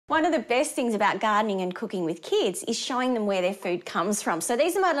One of the best things about gardening and cooking with kids is showing them where their food comes from. So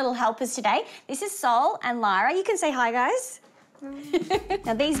these are my little helpers today. This is Sol and Lyra. You can say hi, guys.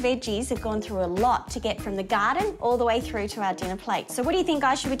 Now, these veggies have gone through a lot to get from the garden all the way through to our dinner plate. So what do you think,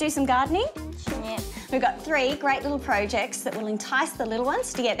 guys? Should we do some gardening? Yeah. We've got 3 great little projects that will entice the little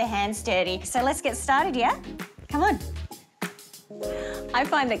ones to get their hands dirty. So let's get started, yeah? Come on. I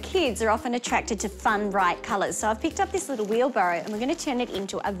find that kids are often attracted to fun, bright colours. So I've picked up this little wheelbarrow and we're going to turn it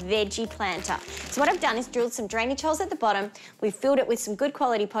into a veggie planter. So what I've done is drilled some drainage holes at the bottom. We've filled it with some good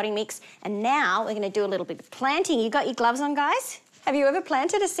quality potting mix. And now we're going to do a little bit of planting. You got your gloves on, guys? Have you ever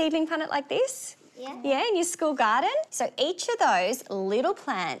planted a seedling punnet like this? Yeah. Yeah, in your school garden? So each of those little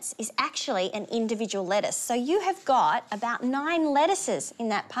plants is actually an individual lettuce. So you have got about 9 lettuces in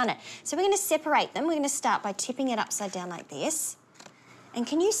that punnet. So we're going to separate them. We're going to start by tipping it upside down like this. And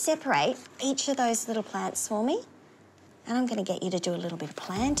can you separate each of those little plants for me? And I'm going to get you to do a little bit of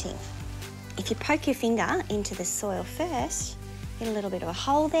planting. If you poke your finger into the soil first, get a little bit of a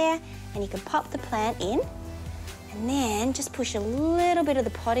hole there, and you can pop the plant in, and then just push a little bit of the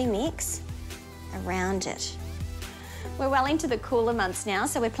potting mix around it. We're well into the cooler months now,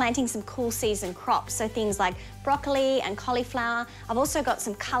 so we're planting some cool season crops, so things like broccoli and cauliflower. I've also got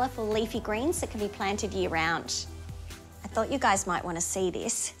some colourful leafy greens that can be planted year-round. I thought you guys might want to see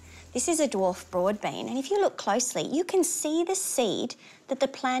this. This is a dwarf broad bean, and if you look closely, you can see the seed that the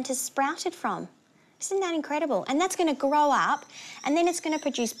plant has sprouted from. Isn't that incredible? And that's going to grow up, and then it's going to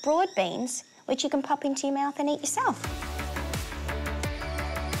produce broad beans, which you can pop into your mouth and eat yourself.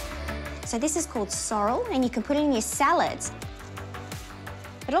 So this is called sorrel, and you can put it in your salads.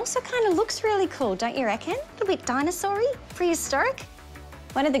 It also kind of looks really cool, don't you reckon? A little bit dinosaur-y, prehistoric.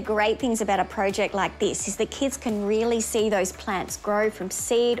 One of the great things about a project like this is that kids can really see those plants grow from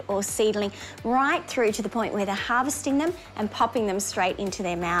seed or seedling right through to the point where they're harvesting them and popping them straight into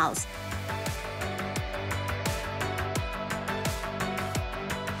their mouths.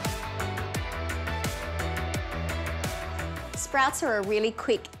 Sprouts are a really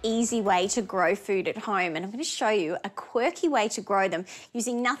quick, easy way to grow food at home, and I'm going to show you a quirky way to grow them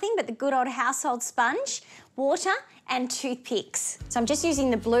using nothing but the good old household sponge, water and toothpicks. So I'm just using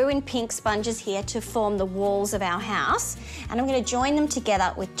the blue and pink sponges here to form the walls of our house, and I'm going to join them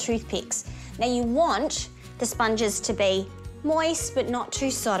together with toothpicks. Now you want the sponges to be moist but not too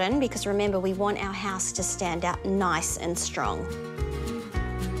sodden, because remember, we want our house to stand out nice and strong.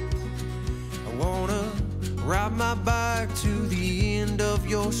 I wanna ride my bike to the end of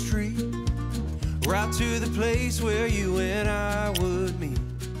your street, right to the place where you and I would meet.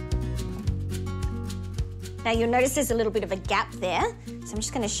 Now you'll notice there's a little bit of a gap there, so I'm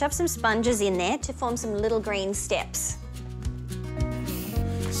just going to shove some sponges in there to form some little green steps.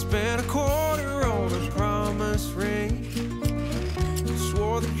 Spent a quarter on a promise ring,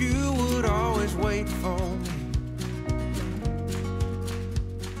 swore that you would always wait for me.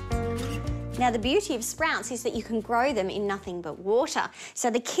 Now the beauty of sprouts is that you can grow them in nothing but water. So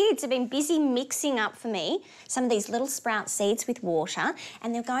the kids have been busy mixing up for me some of these little sprout seeds with water,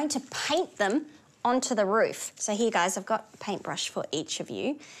 and they're going to paint them onto the roof. So here, guys, I've got a paintbrush for each of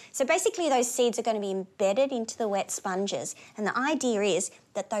you. So basically those seeds are going to be embedded into the wet sponges, and the idea is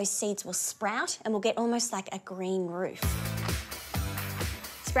that those seeds will sprout and we'll get almost like a green roof.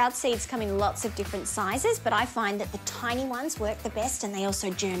 Sprout seeds come in lots of different sizes, but I find that the tiny ones work the best and they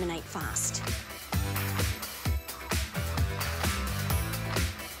also germinate fast.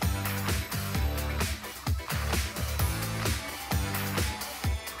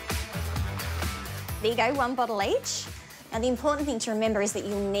 There you go, 1 bottle each. Now the important thing to remember is that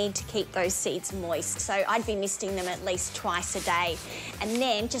you'll need to keep those seeds moist. So I'd be misting them at least twice a day. And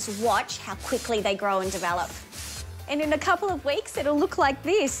then just watch how quickly they grow and develop. And in a couple of weeks, it'll look like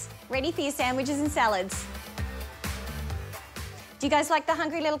this, ready for your sandwiches and salads. Do you guys like The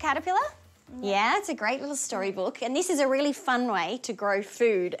Hungry Little Caterpillar? Yeah, it's a great little storybook, and this is a really fun way to grow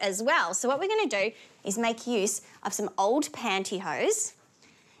food as well. So what we're going to do is make use of some old pantyhose,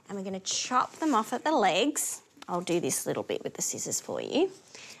 and we're going to chop them off at the legs. I'll do this little bit with the scissors for you.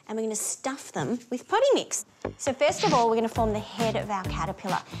 And we're going to stuff them with potting mix. So first of all, we're going to form the head of our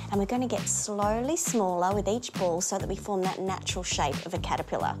caterpillar, and we're going to get slowly smaller with each ball so that we form that natural shape of a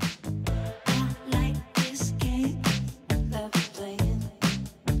caterpillar.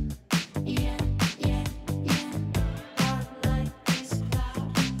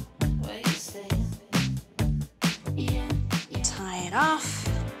 Tie it off.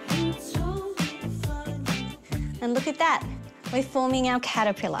 And look at that, we're forming our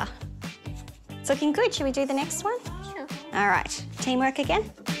caterpillar. It's looking good. Should we do the next one? Sure. All right, teamwork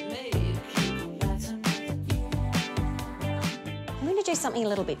again. I'm going going to do something a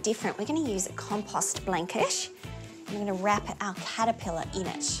little bit different. We're going to use a compost blanket and we're going to wrap our caterpillar in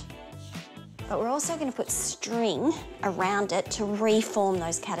it. But we're also going to put string around it to reform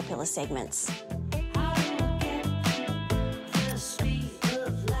those caterpillar segments.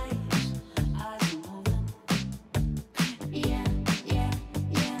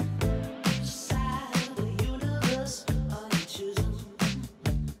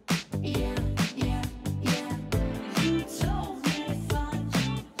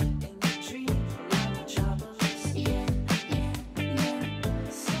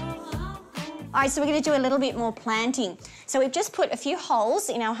 All right, so we're going to do a little bit more planting. So we've just put a few holes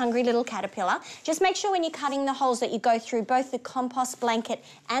in our hungry little caterpillar. Just make sure when you're cutting the holes that you go through both the compost blanket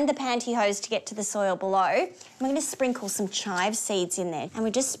and the pantyhose to get to the soil below. And we're going to sprinkle some chive seeds in there, and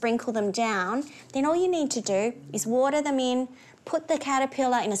we just sprinkle them down. Then all you need to do is water them in, put the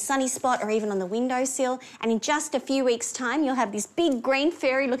caterpillar in a sunny spot or even on the windowsill, and in just a few weeks' time, you'll have this big green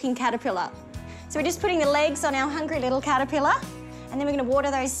fairy-looking caterpillar. So we're just putting the legs on our hungry little caterpillar, and then we're going to water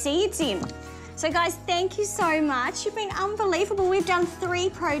those seeds in. So guys, thank you so much. You've been unbelievable. We've done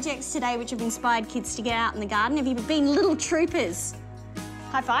 3 projects today which have inspired kids to get out in the garden. Have you been little troopers?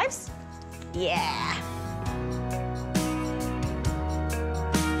 High fives? Yeah.